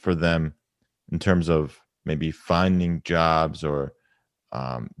for them in terms of maybe finding jobs or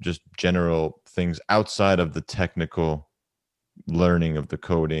just general things outside of the technical learning of the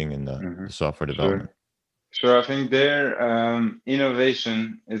coding and the software development? Sure, I think there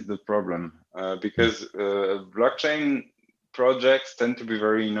innovation is the problem because blockchain projects tend to be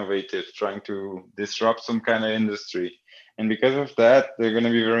very innovative, trying to disrupt some kind of industry. And because of that, they're going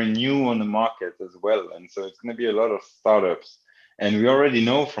to be very new on the market as well. And so it's going to be a lot of startups. And we already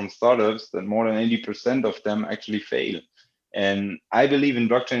know from startups that more than 80% of them actually fail. And I believe in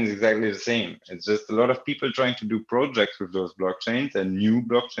blockchain is exactly the same. It's just a lot of people trying to do projects with those blockchains and new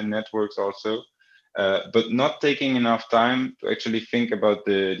blockchain networks also. But not taking enough time to actually think about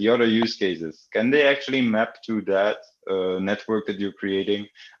the other use cases. Can they actually map to that network that you're creating?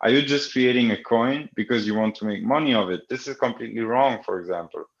 Are you just creating a coin because you want to make money of it? This is completely wrong, for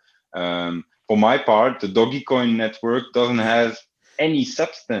example. For my part, the Dogecoin network doesn't have any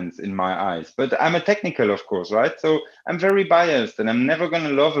substance in my eyes, but I'm a technical, of course, right? So I'm very biased and I'm never going to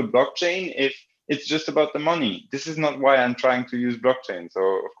love a blockchain if it's just about the money. This is not why I'm trying to use blockchain. So,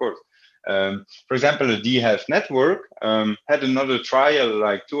 of course, for example, the DHealth network had another trial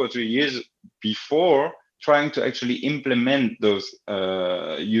like 2 or 3 years before trying to actually implement those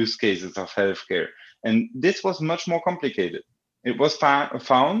use cases of healthcare. And this was much more complicated. It was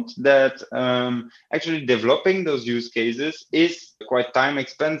found that actually developing those use cases is quite time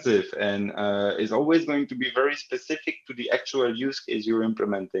expensive and is always going to be very specific to the actual use case you're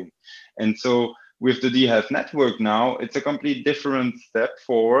implementing. And so with the DHealth network now, it's a complete different step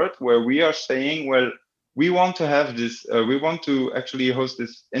forward where we are saying, well, we want to have this, we want to actually host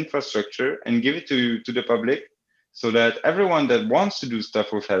this infrastructure and give it to the public so that everyone that wants to do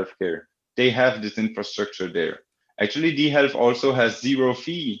stuff with healthcare, they have this infrastructure there. Actually, dHealth also has zero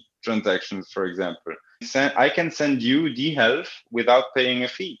fee transactions, for example. I can send you dHealth without paying a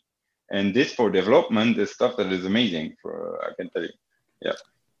fee. And this for development is stuff that is amazing, I can tell you. Yeah.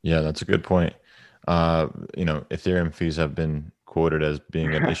 Yeah, that's a good point. Ethereum fees have been quoted as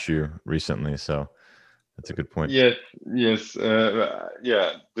being an issue recently, so that's a good point. Yes.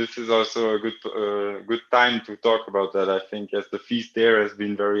 Yeah, this is also a good time to talk about that. I think as the fees there has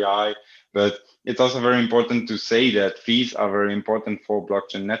been very high, but it's also very important to say that fees are very important for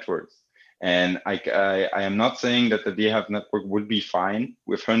blockchain networks. And I am not saying that the dHealth network would be fine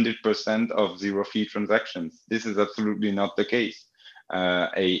with 100% of zero fee transactions. This is absolutely not the case.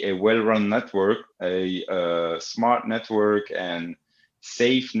 A well-run network, a smart network and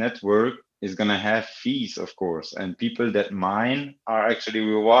safe network is going to have fees, of course, and people that mine are actually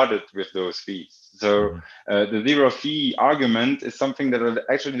rewarded with those fees. So the zero fee argument is something that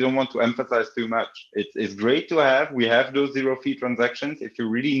I actually don't want to emphasize too much. It's great to have. We have those zero fee transactions if you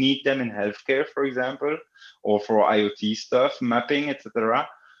really need them in healthcare, for example, or for IoT stuff, mapping, etc.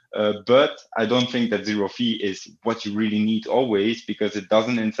 But I don't think that zero fee is what you really need always, because it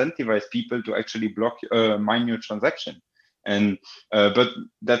doesn't incentivize people to actually mine your transaction. And but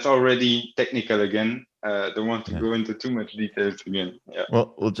that's already technical again. Don't want to go into too much details again. Yeah.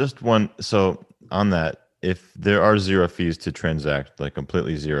 Well, just one. So on that, if there are zero fees to transact, like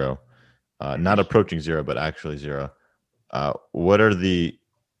completely zero, not approaching zero, but actually zero, what are the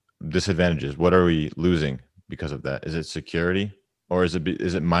disadvantages? What are we losing because of that? Is it security, or is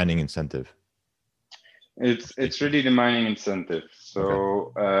it mining incentive? It's really the mining incentive.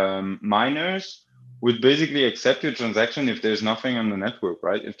 So miners would basically accept your transaction if there's nothing on the network,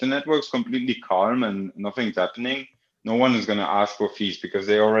 right? If the network's completely calm and nothing's happening, no one is going to ask for fees because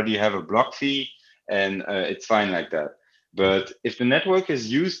they already have a block fee, and it's fine like that. But if the network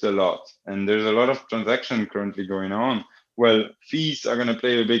is used a lot and there's a lot of transaction currently going on, well, fees are going to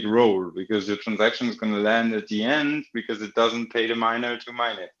play a big role because your transaction is going to land at the end because it doesn't pay the miner to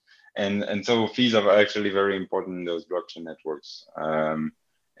mine it. And so fees are actually very important in those blockchain networks.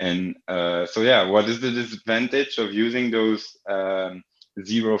 So yeah, what is the disadvantage of using those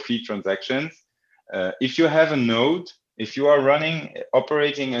zero fee transactions? If you have a node, if you are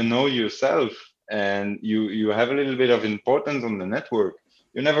operating a node yourself, and you have a little bit of importance on the network,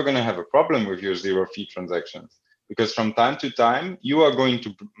 you're never going to have a problem with your zero fee transactions, because from time to time you are going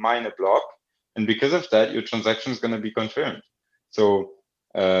to mine a block, and because of that your transaction is going to be confirmed. So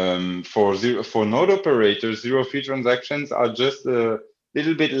for node operators, zero fee transactions are just a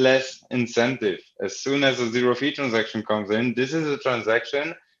little bit less incentive. As soon as a zero fee transaction comes in, this is a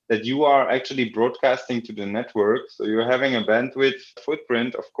transaction that you are actually broadcasting to the network. So you're having a bandwidth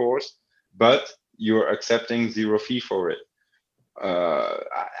footprint, of course, but you're accepting zero fee for it.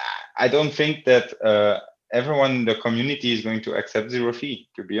 I don't think that everyone in the community is going to accept zero fee,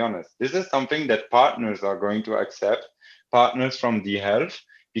 to be honest. This is something that partners are going to accept, partners from dHealth,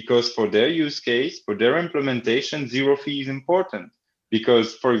 because for their use case, for their implementation, zero fee is important.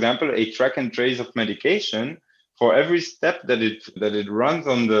 Because, for example, a track and trace of medication, for every step that it runs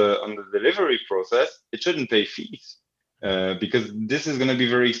on the delivery process, it shouldn't pay fees. Because this is going to be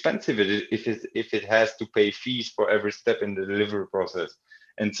very expensive if it has to pay fees for every step in the delivery process.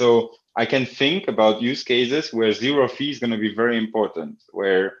 And so I can think about use cases where zero fee is going to be very important,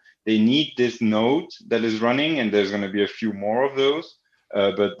 where they need this node that is running, and there's going to be a few more of those,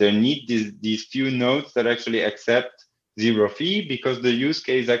 but they need these few nodes that actually accept zero fee because the use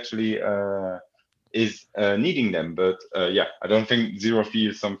case actually is needing them. But yeah, I don't think zero fee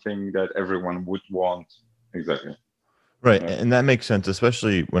is something that everyone would want. Exactly. Right. Yeah. And that makes sense,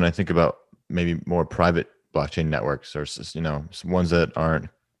 especially when I think about maybe more private blockchain networks, or ones that aren't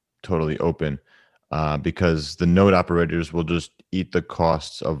totally open, because the node operators will just eat the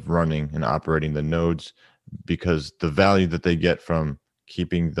costs of running and operating the nodes, because the value that they get from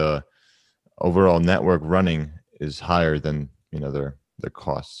keeping the overall network running is higher than their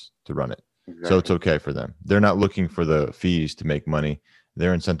costs to run it. Exactly. So it's okay for them. They're not looking for the fees to make money.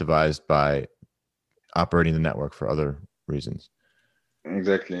 They're incentivized by operating the network for other reasons.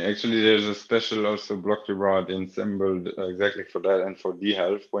 Exactly. Actually, there's a special also block reward assembled exactly for that and for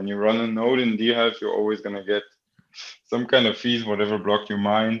dHealth. When you run a node in dHealth, you're always going to get some kind of fees, whatever block you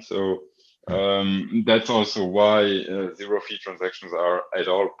mine. So that's also why zero fee transactions are at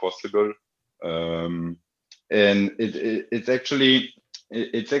all possible. And it's actually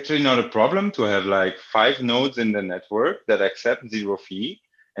not a problem to have like 5 nodes in the network that accept zero fee.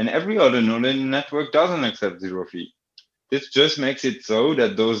 and every other node in the network doesn't accept zero fee. This just makes it so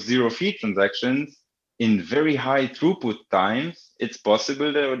that those zero fee transactions in very high throughput times, it's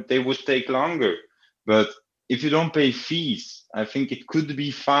possible that they would take longer. But if you don't pay fees, I think it could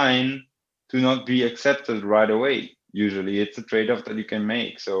be fine to not be accepted right away. Usually it's a trade-off that you can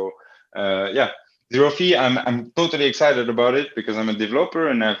make. So yeah, zero fee, I'm totally excited about it because I'm a developer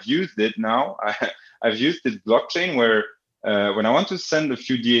and I've used it now. I've used this blockchain where when I want to send a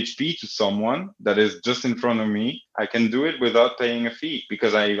few DHP to someone that is just in front of me, I can do it without paying a fee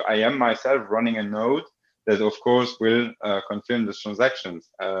because I am myself running a node that, of course, will confirm the transactions.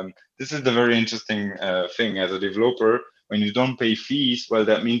 This is the very interesting thing as a developer. When you don't pay fees, well,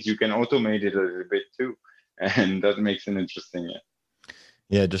 that means you can automate it a little bit too, and that makes it interesting. Yeah.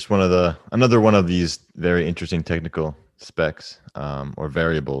 Yeah, just another one of these very interesting technical specs or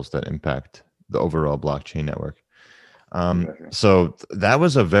variables that impact the overall blockchain network. So that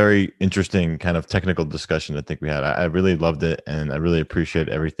was a very interesting kind of technical discussion I think we had. I really loved it, and I really appreciate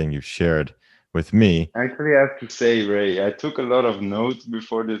everything you've shared with me. Actually, I have to say, Ray, I took a lot of notes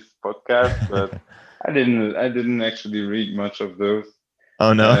before this podcast, but I didn't actually read much of those.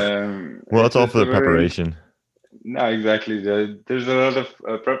 Oh no! Well, it's all for the preparation. No, exactly. There's a lot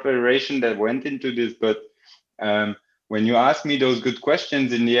of preparation that went into this, but when you ask me those good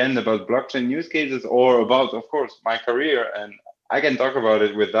questions in the end about blockchain use cases or about, of course, my career, and I can talk about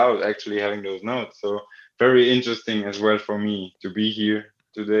it without actually having those notes. So very interesting as well for me to be here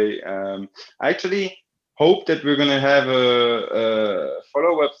today. I actually hope that we're going to have a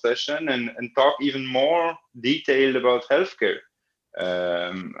follow-up session and talk even more detailed about healthcare.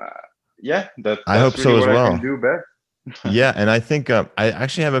 Yeah, that's I hope really so as what well. I can do best. Yeah, and I think I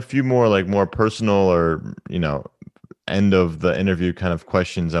actually have a few more more personal or end of the interview kind of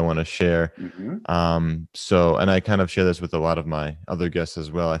questions I want to share. Mm-hmm. So, and I kind of share this with a lot of my other guests as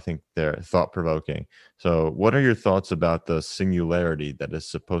well. I think they're thought provoking. So, what are your thoughts about the singularity that is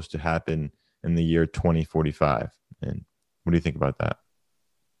supposed to happen in the year 2045? And what do you think about that?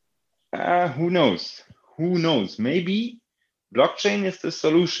 Who knows? Who knows? Maybe blockchain is the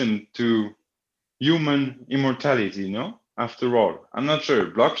solution to human immortality, no? After all, I'm not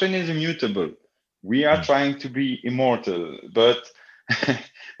sure. Blockchain is immutable. We are trying to be immortal, but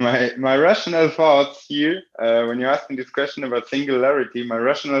my rational thoughts here, when you're asking this question about singularity, my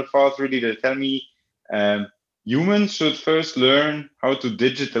rational thoughts really they tell me humans should first learn how to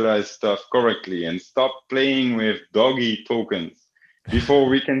digitalize stuff correctly and stop playing with doggy tokens before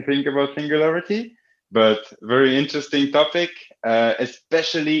we can think about singularity. But very interesting topic,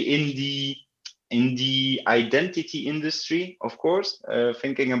 especially in the identity industry, of course,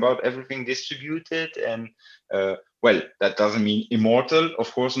 thinking about everything distributed and well, that doesn't mean immortal, of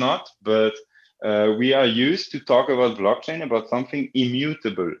course not, but we are used to talk about blockchain, about something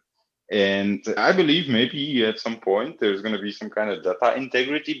immutable. And I believe maybe at some point there's going to be some kind of data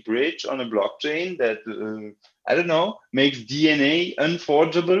integrity bridge on a blockchain that, I don't know, makes DNA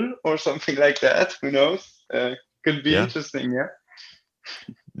unforgeable or something like that. Who knows? Could be interesting, yeah.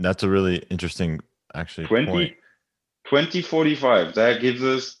 That's a really interesting, actually, point. 2045. That gives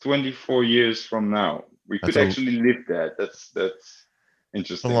us 24 years from now. We could actually live that. That's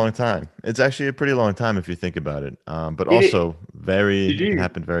interesting. It's a long time. It's actually a pretty long time if you think about it. But also it can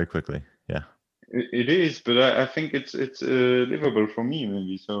happen very quickly. Yeah. It is, but I think it's livable for me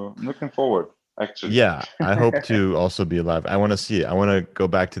maybe. So I'm looking forward. Actually. Yeah, I hope to also be alive. I want to see it. I want to go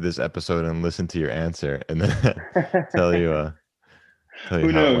back to this episode and listen to your answer, and then tell you how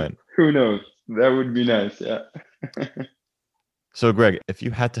it went. Who knows? That would be nice. Yeah. So, Greg, if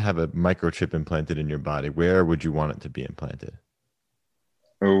you had to have a microchip implanted in your body, where would you want it to be implanted?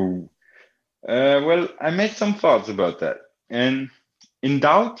 Oh, well, I made some thoughts about that, and in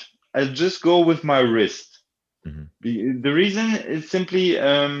doubt, I'll just go with my wrist. Mm-hmm. The reason is simply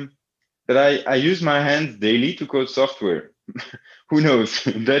that I use my hands daily to code software. Who knows?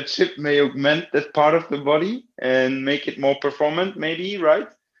 That chip may augment that part of the body and make it more performant, maybe, right?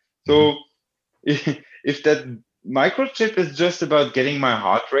 So if that microchip is just about getting my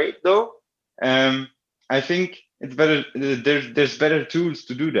heart rate, though, I think it's better. There's better tools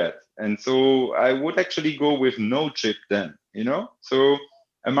to do that, and so I would actually go with no chip then. So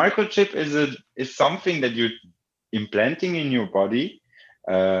a microchip is something that you're implanting in your body.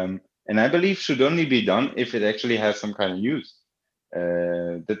 And I believe should only be done if it actually has some kind of use.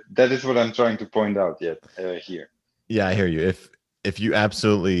 That is what I'm trying to point out here. Yeah, I hear you. If you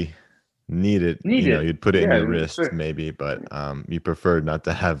absolutely need it, you'd put it in your wrist maybe, but you prefer not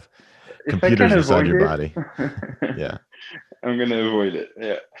to have computers inside your body. Yeah. I'm going to avoid it.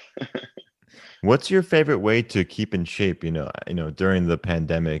 Yeah. What's your favorite way to keep in shape? During the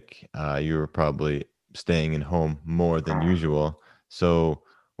pandemic, you were probably staying in home more than usual. So,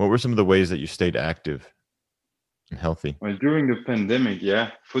 what were some of the ways that you stayed active and healthy? Well, during the pandemic,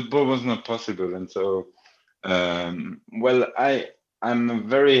 yeah, football was not possible, and so well, I'm a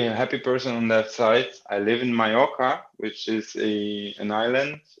very happy person on that side. I live in Mallorca, which is an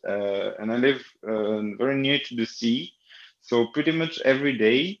island, and I live very near to the sea. So pretty much every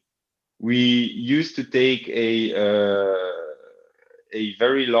day we used to take a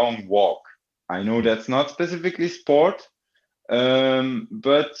very long walk. I know that's not specifically sport,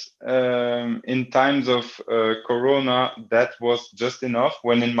 but in times of Corona, that was just enough.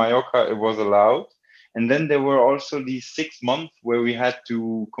 When in Mallorca, it was allowed. And then there were also these 6 months where we had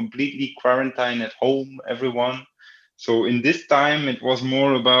to completely quarantine at home, everyone. So in this time, it was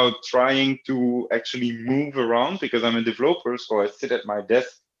more about trying to actually move around because I'm a developer. So I sit at my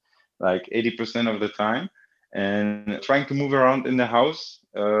desk like 80% of the time and trying to move around in the house.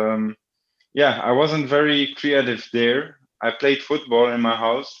 Yeah, I wasn't very creative there. I played football in my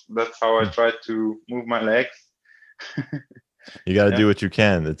house. That's how I tried to move my legs. You got to Yeah. do what you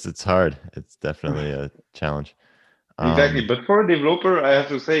can. It's hard. It's definitely a challenge. Exactly. But for a developer, I have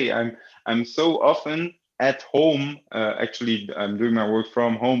to say I'm so often at home. Actually, I'm doing my work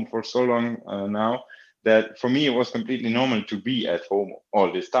from home for so long now that for me it was completely normal to be at home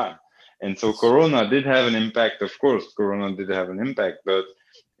all this time. And so Corona did have an impact. Of course, Corona did have an impact, but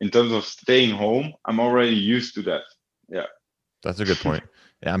in terms of staying home, I'm already used to that. Yeah. That's a good point.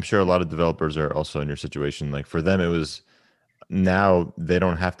 Yeah, I'm sure a lot of developers are also in your situation. Like for them, it was now they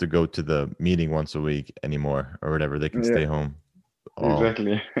don't have to go to the meeting once a week anymore or whatever. They can stay home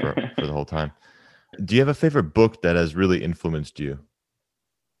Exactly. for the whole time. Do you have a favorite book that has really influenced you?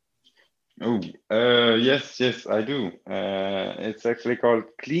 Oh, yes, I do. It's actually called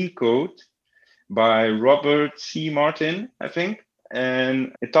Clean Code by Robert C. Martin, I think.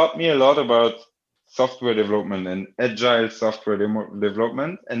 And it taught me a lot about software development and agile software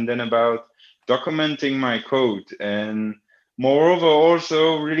development, and then about documenting my code. And moreover,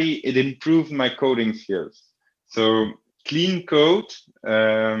 also really it improved my coding skills. So Clean Code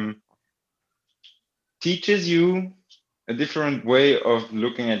teaches you a different way of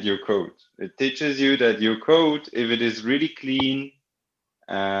looking at your code. It teaches you that your code, if it is really clean,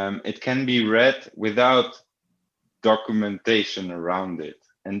 it can be read without documentation around it.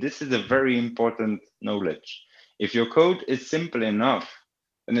 And this is a very important knowledge. If your code is simple enough,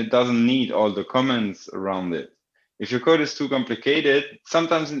 then it doesn't need all the comments around it. If your code is too complicated,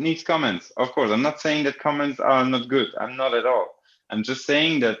 sometimes it needs comments. Of course, I'm not saying that comments are not good. I'm not at all. I'm just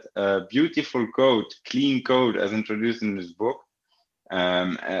saying that beautiful code, clean code, as introduced in this book,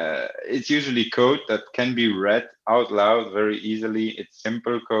 it's usually code that can be read out loud very easily. It's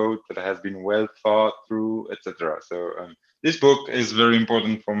simple code that has been well thought through, etc. So this book is very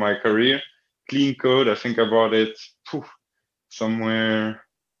important for my career. Clean Code, I think I bought it somewhere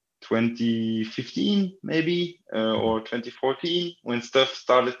 2015 maybe or 2014 when stuff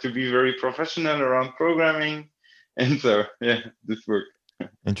started to be very professional around programming. And so, yeah, this book.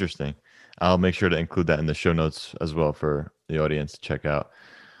 Interesting. I'll make sure to include that in the show notes as well for the audience to check out.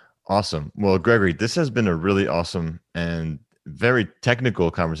 Awesome. Well, Gregory, this has been a really awesome and very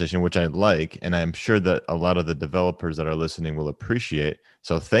technical conversation, which I like, and I'm sure that a lot of the developers that are listening will appreciate.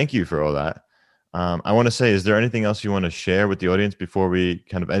 So thank you for all that. I want to say, is there anything else you want to share with the audience before we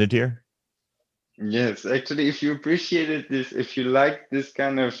kind of end it here? Yes, actually, if you appreciated this, if you like this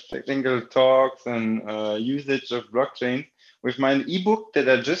kind of technical talks and usage of blockchain, with my ebook that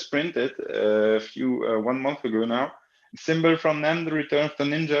I just printed 1 month ago now, Symbol from Nem, The Return of the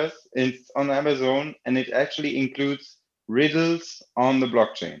Ninjas, it's on Amazon, and it actually includes riddles on the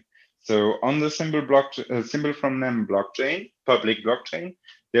blockchain. So on the Symbol from Nem blockchain, public blockchain,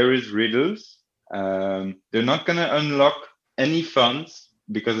 there is riddles. They're not going to unlock any funds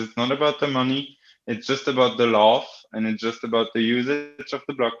because it's not about the money. It's just about the law, and it's just about the usage of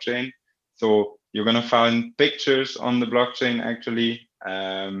the blockchain. So you're going to find pictures on the blockchain actually,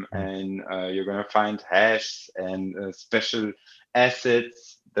 and you're going to find hash and special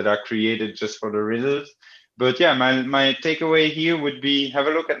assets that are created just for the riddles. But yeah, my takeaway here would be have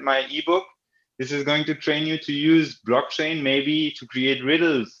a look at my ebook. This is going to train you to use blockchain maybe to create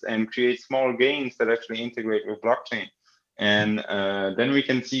riddles and create small games that actually integrate with blockchain. And then we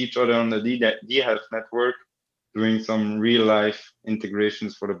can see each other on the DHealth network doing some real life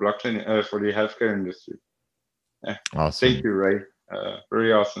integrations for the blockchain, for the healthcare industry. Yeah. Awesome. Thank you, Ray.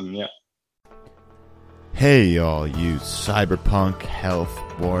 Very awesome. Yeah. Hey, y'all, you cyberpunk health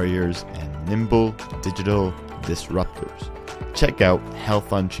warriors and nimble digital disruptors. check out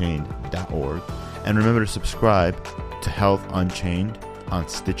healthunchained.org and remember to subscribe to Health Unchained on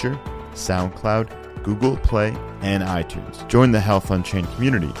Stitcher, SoundCloud, Google Play, and iTunes. Join the Health Unchained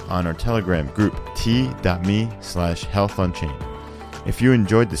community on our Telegram group, t.me/healthunchained. If you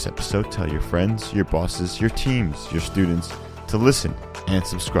enjoyed this episode, tell your friends, your bosses, your teams, your students to listen and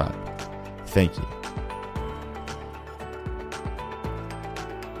subscribe. Thank you.